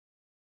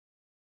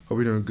Hope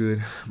you're doing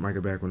good.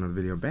 Micah back with another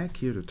video. Back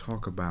here to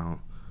talk about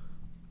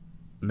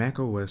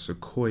macOS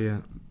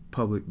Sequoia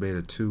Public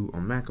Beta 2,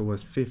 or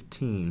macOS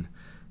 15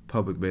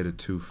 Public Beta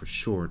 2 for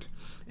short.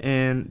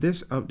 And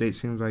this update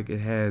seems like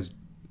it has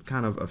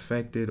kind of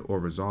affected or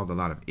resolved a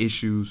lot of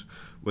issues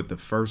with the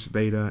first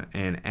beta,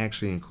 and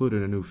actually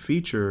included a new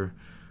feature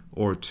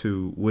or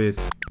two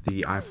with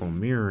the iPhone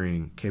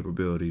mirroring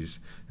capabilities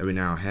that we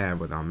now have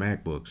with our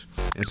MacBooks.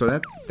 And so I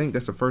think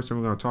that's the first thing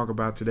we're going to talk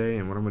about today.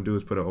 And what I'm going to do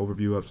is put an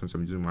overview up, since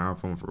I'm using my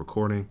iPhone for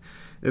recording.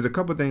 There's a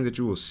couple things that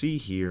you will see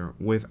here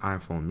with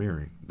iPhone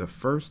mirroring. The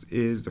first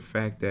is the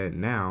fact that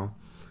now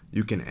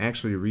you can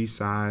actually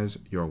resize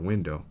your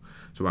window.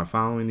 So by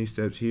following these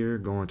steps here,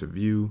 going to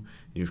view,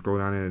 you scroll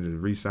down into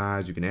the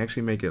resize, you can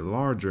actually make it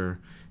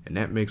larger, and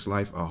that makes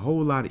life a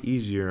whole lot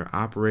easier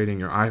operating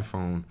your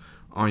iPhone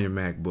on your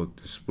MacBook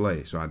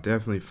display. So I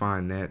definitely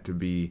find that to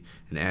be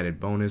an added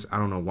bonus. I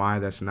don't know why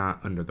that's not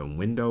under the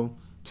window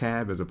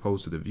tab as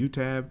opposed to the view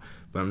tab,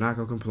 but I'm not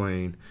gonna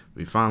complain.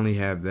 We finally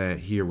have that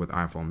here with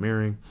iPhone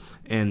mirroring.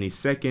 And the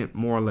second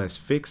more or less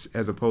fix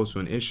as opposed to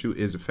an issue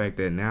is the fact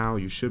that now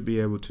you should be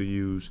able to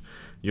use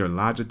your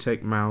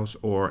Logitech mouse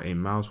or a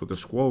mouse with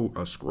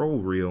a scroll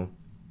wheel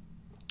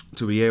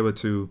to be able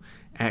to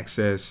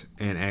access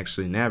and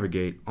actually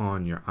navigate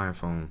on your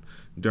iPhone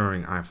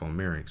during iPhone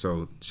mirroring.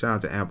 So shout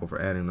out to Apple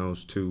for adding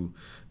those two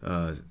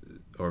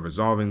or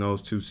resolving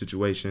those two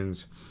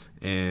situations,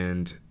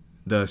 and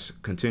thus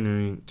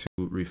continuing to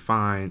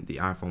refine the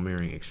iPhone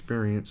mirroring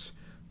experience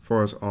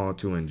for us all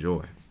to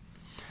enjoy.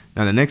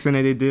 Now the next thing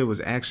that they did was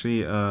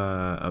actually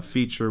a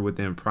feature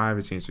within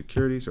privacy and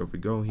security. So if we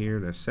go here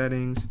to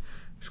settings,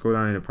 scroll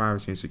down into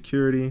privacy and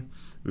security,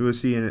 we will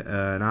see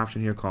an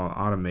option here called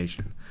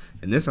automation.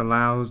 And this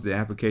allows the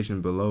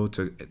application below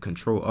to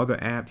control other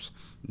apps.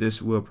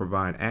 This will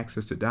provide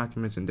access to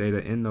documents and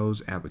data in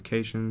those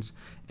applications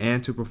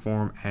and to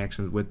perform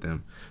actions with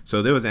them.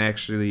 So there was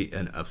actually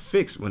a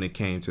fix when it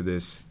came to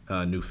this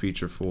new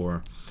feature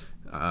for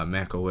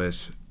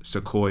macOS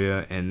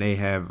Sequoia, and they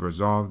have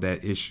resolved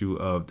that issue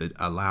of the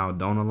allow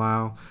don't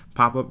allow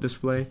pop-up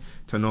display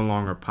to no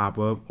longer pop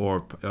up,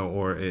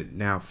 or it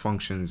now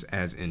functions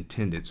as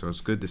intended. So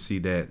it's good to see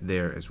that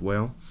there as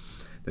well.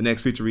 The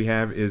next feature we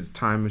have is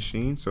Time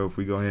Machine. So if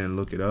we go ahead and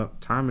look it up,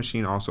 Time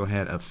Machine also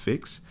had a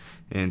fix,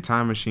 and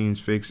Time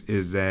Machine's fix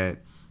is that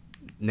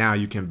now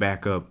you can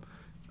back up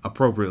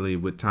appropriately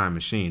with Time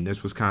Machine.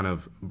 This was kind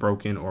of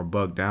broken or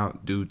bugged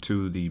out due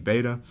to the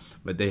beta,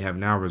 but they have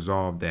now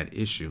resolved that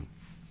issue,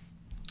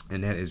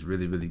 and that is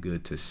really, really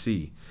good to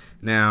see.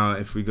 Now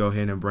if we go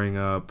ahead and bring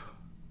up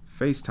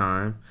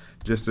FaceTime,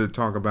 just to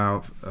talk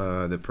about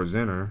the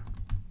presenter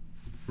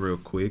real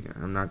quick.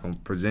 I'm not going to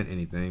present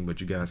anything,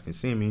 but you guys can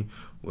see me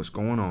what's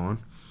going on.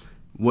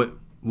 What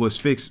was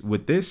fixed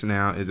with this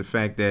now is the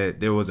fact that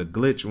there was a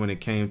glitch when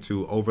it came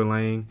to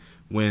overlaying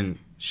when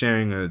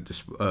sharing your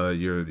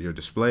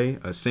display,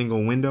 a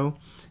single window.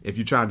 If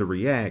you tried to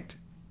react,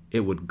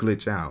 it would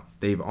glitch out.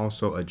 They've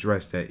also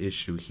addressed that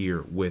issue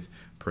here with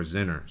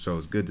Presenter. So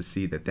it's good to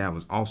see that that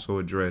was also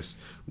addressed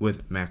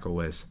with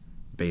macOS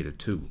Beta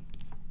 2.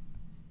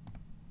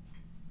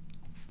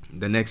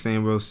 The next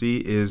thing we'll see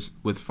is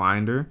with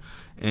Finder,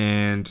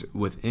 and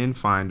within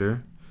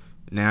Finder,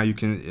 now you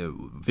can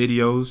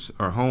videos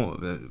or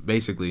home.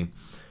 Basically,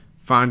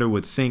 Finder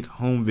would sync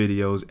home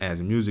videos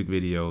as music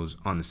videos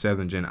on the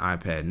 7th Gen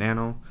iPad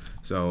Nano.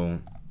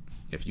 So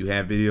if you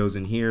have videos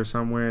in here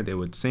somewhere, they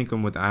would sync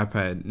them with the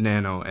iPad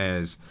Nano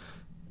as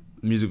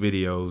music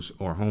videos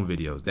or home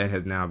videos. That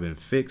has now been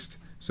fixed,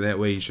 so that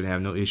way you should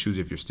have no issues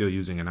if you're still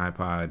using an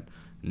iPod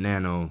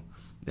Nano.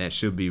 That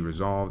should be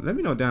resolved. Let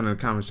me know down in the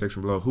comment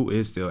section below who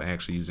is still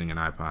actually using an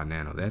iPod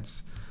Nano.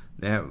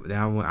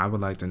 That one, I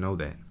would like to know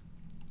that.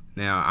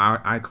 Now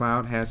our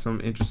iCloud has some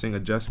interesting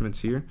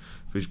adjustments here.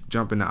 If we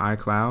jump into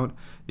iCloud,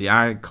 the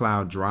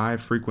iCloud Drive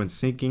frequent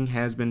syncing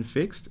has been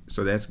fixed,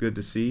 so that's good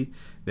to see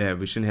that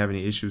we shouldn't have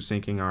any issues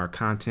syncing our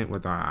content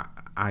with our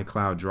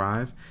iCloud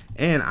Drive.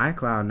 And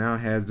iCloud now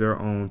has their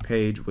own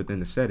page within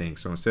the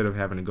settings, so instead of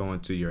having to go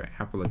into your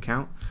Apple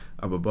account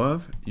up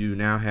above, you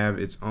now have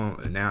its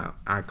own. Now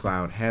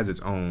iCloud has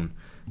its own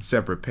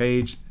separate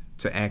page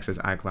to access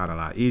iCloud a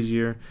lot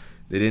easier.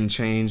 They didn't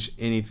change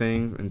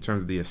anything in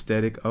terms of the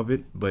aesthetic of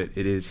it, but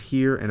it is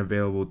here and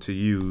available to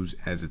use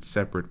as its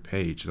separate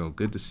page. So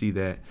good to see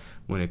that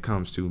when it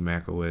comes to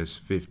macOS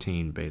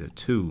 15 Beta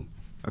 2.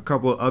 A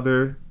couple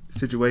other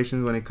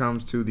situations when it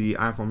comes to the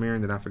iPhone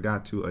mirroring that I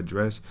forgot to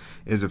address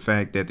is the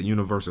fact that the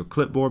universal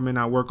clipboard may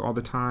not work all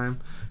the time.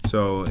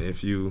 So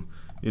if you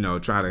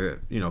try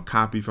to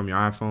copy from your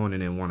iPhone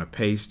and then want to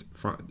paste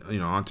from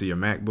onto your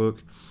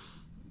MacBook,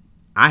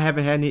 I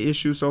haven't had any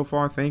issues so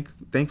far.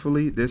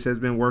 Thankfully, this has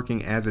been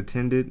working as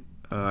intended.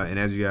 And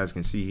as you guys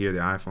can see here, the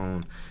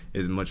iPhone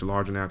is much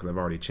larger now because I've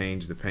already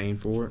changed the pane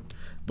for it.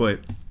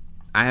 But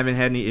I haven't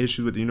had any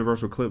issues with the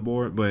universal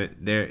clipboard, but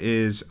there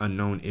is a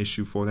known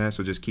issue for that.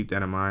 So just keep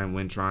that in mind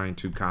when trying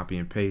to copy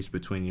and paste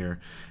between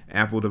your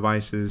Apple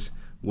devices.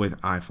 with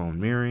iPhone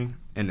mirroring,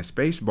 and the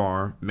space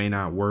bar may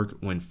not work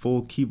when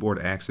full keyboard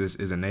access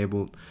is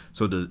enabled.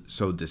 So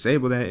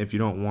disable that if you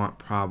don't want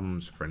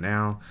problems for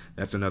now.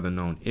 That's another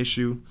known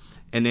issue.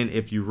 And then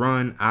if you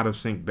run out of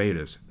sync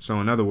betas,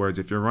 so in other words,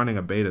 if you're running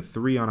a beta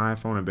 3 on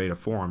iPhone and beta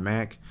 4 on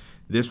Mac,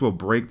 this will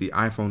break the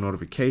iPhone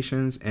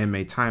notifications and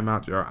may time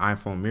out your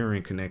iPhone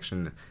mirroring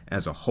connection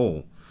as a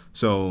whole.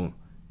 So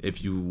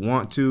if you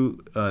want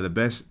to, the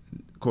best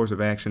course of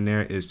action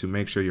there is to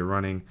make sure you're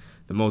running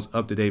the most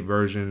up-to-date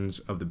versions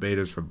of the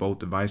betas for both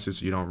devices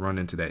so you don't run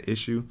into that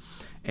issue.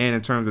 And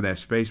in terms of that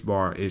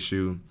spacebar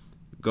issue,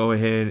 go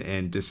ahead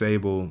and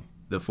disable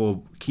the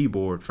full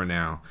keyboard for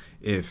now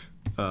if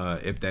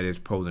that is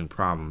posing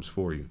problems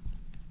for you.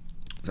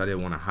 So I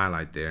did want to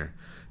highlight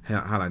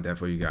that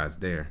for you guys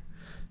there.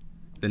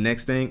 The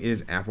next thing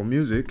is Apple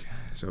Music.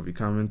 So if you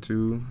come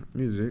into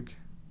Music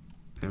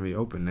and we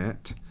open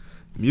that,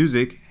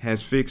 Music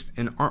has fixed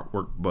an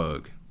artwork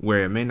bug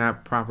where it may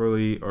not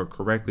properly or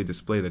correctly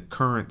display the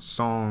current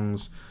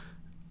song's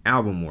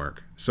album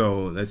work.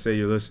 So let's say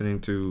you're listening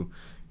to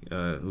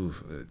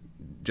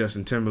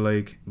Justin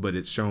Timberlake, but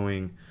it's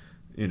showing,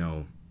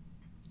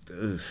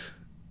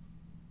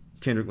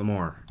 Kendrick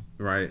Lamar,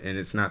 right? And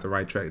it's not the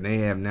right track. They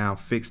have now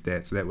fixed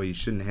that, so that way you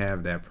shouldn't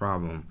have that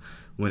problem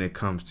when it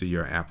comes to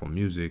your Apple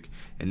Music.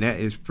 And that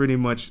is pretty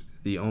much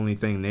the only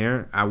thing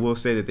there. I will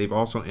say that they've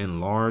also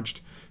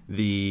enlarged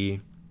the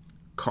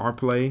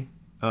CarPlay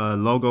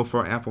logo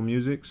for Apple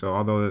Music. So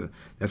although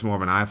that's more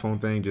of an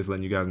iPhone thing, just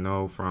letting you guys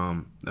know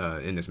from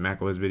in this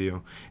macOS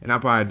video. And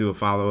I'll probably do a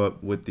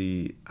follow-up with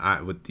the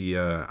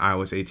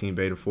iOS 18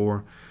 beta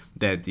 4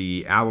 that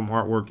the album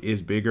artwork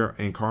is bigger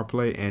in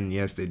CarPlay, and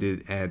yes, they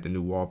did add the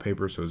new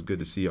wallpaper, so it's good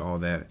to see all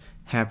that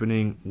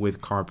happening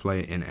with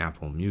CarPlay and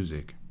Apple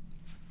Music.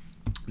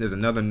 There's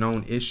another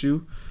known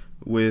issue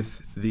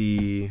with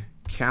the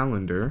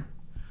calendar.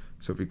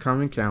 So if you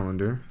come in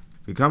calendar,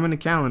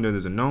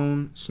 there's a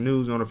known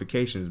snooze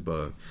notifications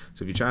bug.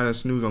 So if you try to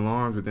snooze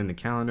alarms within the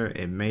calendar,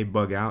 it may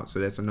bug out. So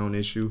that's a known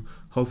issue.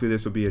 Hopefully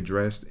this will be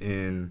addressed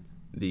in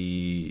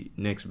the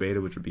next beta,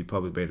 which would be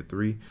public beta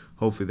 3.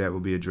 Hopefully that will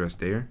be addressed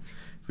there.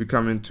 If we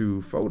come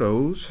into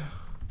Photos,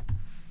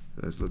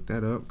 let's look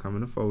that up. Come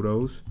into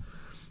Photos.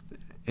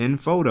 In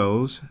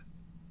Photos,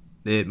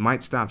 it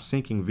might stop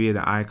syncing via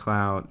the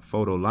iCloud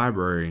photo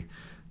library.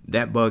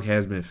 That bug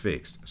has been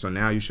fixed. So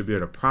now you should be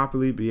able to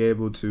properly be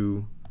able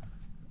to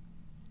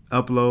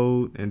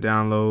upload and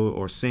download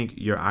or sync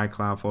your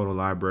iCloud photo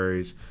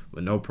libraries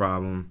with no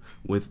problem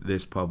with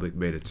this public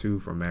beta 2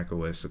 for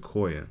macOS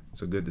Sequoia.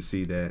 So good to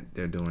see that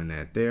they're doing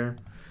that there.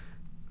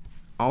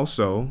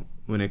 Also,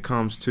 when it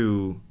comes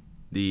to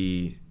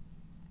the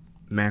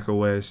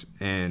macOS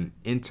and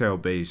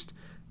Intel-based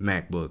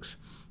MacBooks,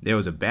 there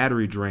was a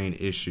battery drain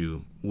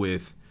issue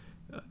with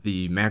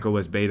the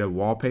macOS beta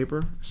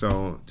wallpaper.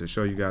 So to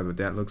show you guys what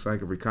that looks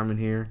like, if we come in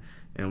here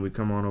and we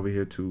come on over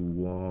here to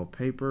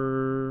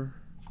wallpaper,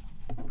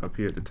 up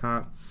here at the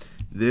top,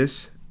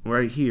 this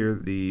right here,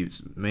 the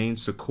main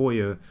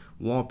Sequoia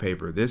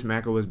wallpaper, this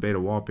macOS beta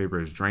wallpaper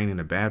is draining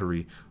the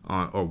battery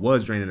on, or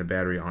was draining the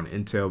battery on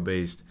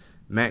Intel-based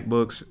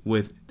MacBooks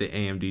with the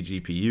AMD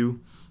GPU.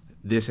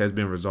 This has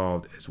been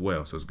resolved as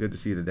well. So it's good to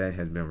see that that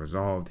has been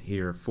resolved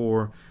here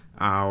for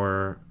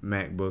our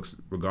MacBooks,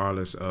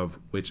 regardless of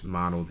which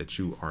model that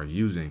you are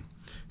using.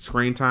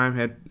 Screen time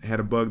had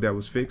a bug that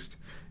was fixed.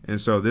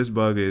 And so this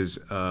bug is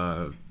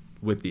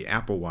with the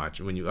Apple Watch.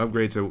 When you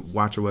upgrade to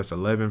watchOS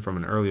 11 from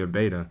an earlier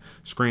beta,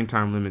 screen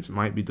time limits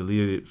might be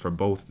deleted for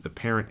both the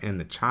parent and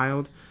the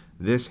child.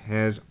 This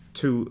has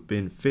too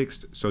been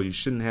fixed, so you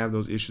shouldn't have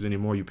those issues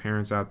anymore. You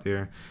parents out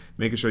there,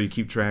 making sure you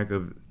keep track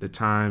of the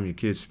time your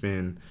kids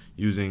spend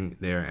using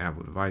their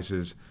Apple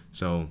devices.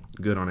 So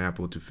good on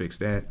Apple to fix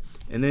that.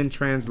 And then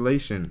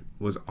translation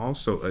was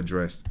also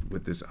addressed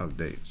with this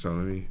update. So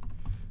let me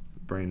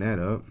bring that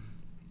up.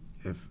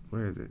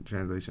 Where is it?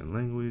 Translation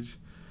language.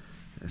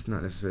 That's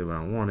not necessarily what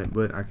I wanted,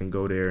 but I can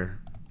go there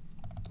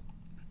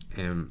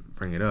and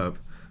bring it up.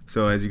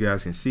 So as you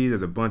guys can see,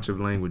 there's a bunch of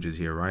languages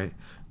here, right?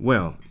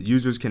 Well,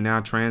 users can now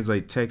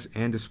translate text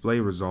and display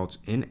results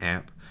in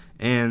app,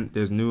 and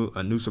there's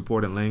a new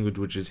supported language,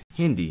 which is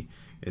Hindi,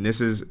 and this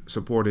is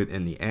supported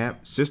in the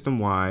app,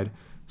 system-wide,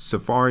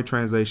 Safari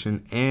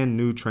translation, and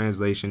new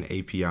translation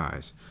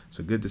APIs.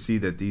 So good to see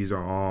that these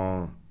are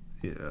all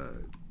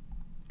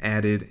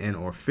added and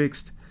or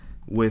fixed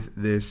with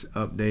this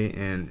update.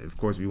 And of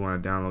course, if you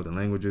want to download the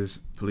languages,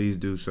 please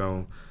do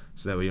so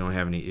that way you don't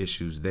have any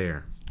issues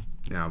there.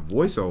 Now,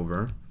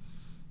 VoiceOver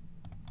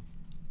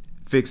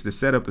fixed the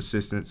setup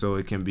assistant so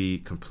it can be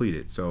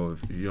completed. So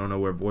if you don't know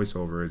where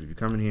VoiceOver is, if you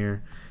come in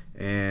here,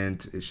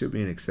 and it should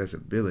be in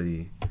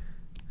accessibility.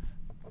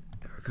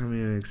 Come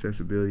in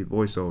accessibility,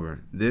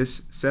 VoiceOver.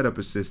 This setup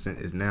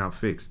assistant is now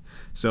fixed.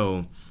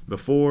 So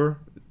before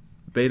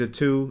beta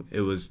 2,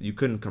 it was you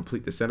couldn't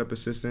complete the setup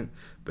assistant,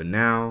 but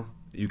now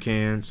you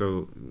can.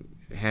 So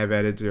have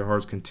at it to your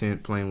heart's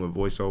content playing with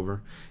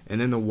VoiceOver.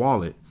 And then the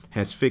wallet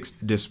has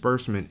fixed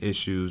disbursement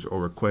issues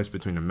or requests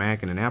between the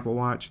Mac and an Apple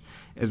Watch,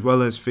 as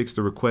well as fixed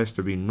the request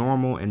to be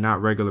normal and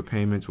not regular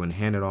payments when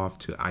handed off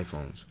to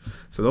iPhones.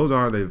 So those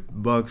are the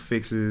bug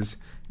fixes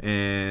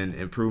and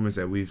improvements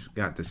that we've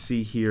got to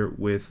see here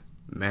with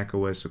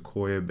macOS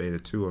Sequoia Beta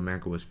 2 or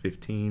macOS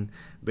 15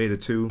 Beta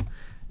 2.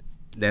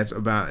 That's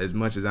about as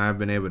much as I've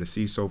been able to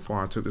see so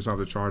far. I took this off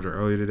the charger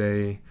earlier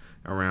today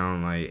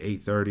around like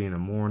 8:30 in the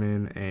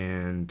morning,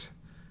 and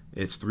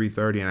it's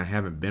 3:30 and I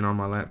haven't been on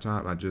my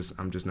laptop. I'm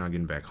just not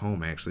getting back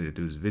home actually to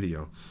do this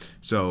video.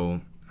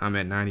 So I'm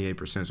at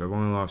 98%. So I've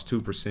only lost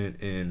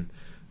 2% in,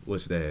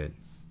 what's that,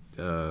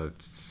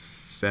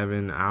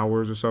 7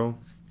 hours or so,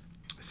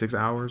 6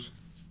 hours,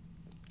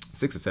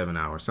 6 or 7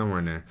 hours, somewhere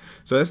in there.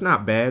 So that's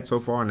not bad so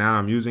far. Now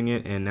I'm using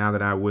it, and now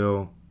that I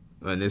will,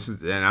 and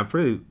I'm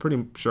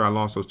pretty sure I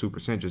lost those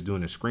 2% just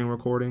doing the screen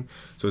recording.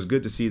 So it's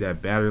good to see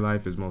that battery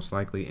life is most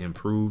likely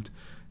improved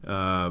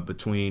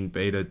between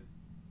Beta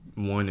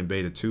 1 and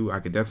Beta 2. I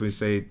could definitely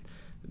say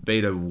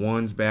Beta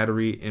 1's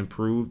battery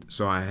improved.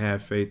 So I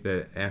have faith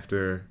that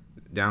after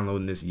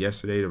downloading this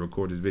yesterday to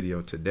record this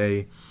video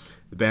today,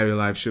 the battery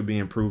life should be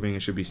improving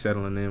and should be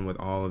settling in with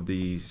all of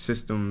the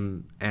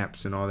system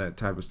apps and all that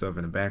type of stuff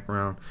in the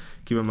background.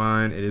 Keep in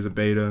mind, it is a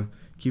beta.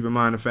 Keep in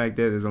mind the fact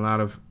that there's a lot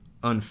of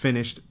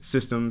unfinished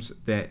systems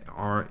that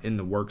are in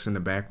the works in the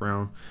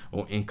background,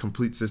 or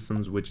incomplete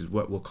systems, which is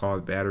what will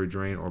cause battery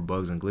drain or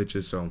bugs and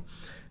glitches. So,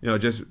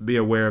 just be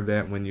aware of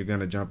that when you're going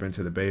to jump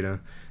into the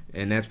beta.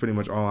 And that's pretty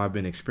much all I've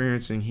been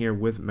experiencing here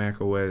with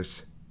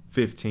macOS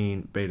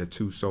 15 Beta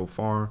 2 so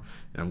far,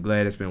 and I'm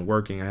glad it's been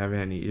working. I haven't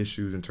had any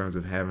issues in terms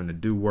of having to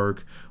do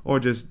work or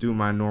just do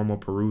my normal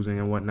perusing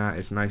and whatnot.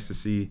 It's nice to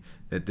see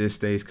that this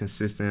stays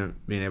consistent,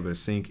 being able to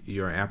sync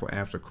your Apple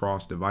apps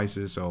across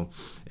devices. So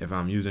if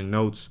I'm using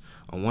notes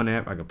on one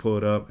app, I can pull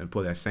it up and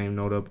pull that same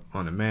note up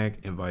on the Mac,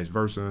 and vice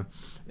versa,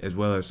 as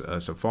well as a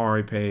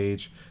Safari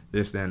page,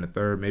 this, that, and the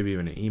third, maybe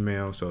even an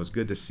email. So it's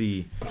good to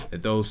see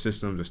that those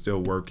systems are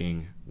still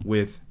working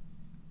with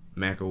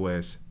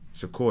macOS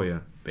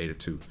Sequoia Beta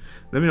 2.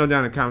 Let me know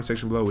down in the comment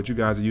section below what you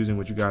guys are using,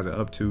 what you guys are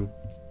up to.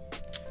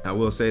 I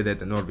will say that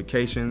the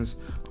notifications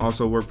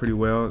also work pretty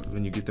well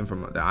when you get them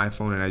from the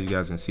iPhone, and as you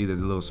guys can see, there's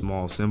a little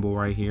small symbol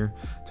right here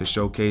to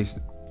showcase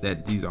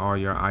that these are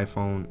your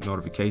iPhone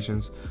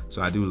notifications.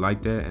 So I do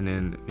like that. And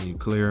then when you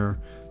clear,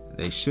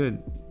 they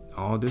should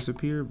all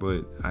disappear,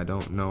 but I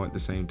don't know at the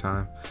same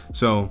time.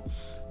 So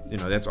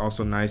that's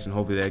also nice, and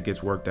hopefully that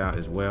gets worked out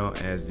as well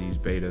as these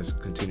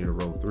betas continue to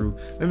roll through.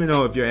 Let me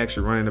know if you're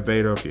actually running the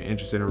beta, or if you're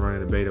interested in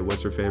running the beta.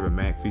 What's your favorite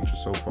Mac feature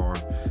so far?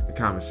 The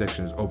comment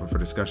section is open for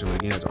discussion. But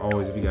again, as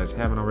always, if you guys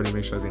haven't already,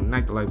 make sure to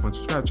ignite the like button,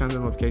 subscribe, turn on the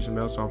notification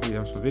bell so I'll free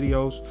for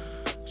videos.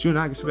 So you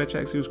can super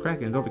chat, see what's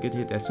cracking, and don't forget to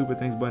hit that super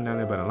thanks button down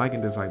there by the like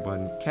and dislike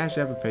button, Cash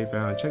App and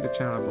PayPal, and check the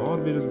channel out for all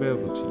the videos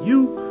available to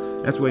you.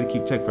 That's the way to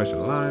keep tech fresh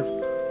and alive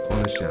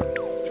on this channel.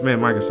 It's your man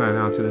Micah signing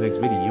out. Until the next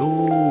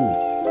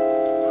video.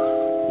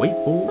 Wait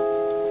for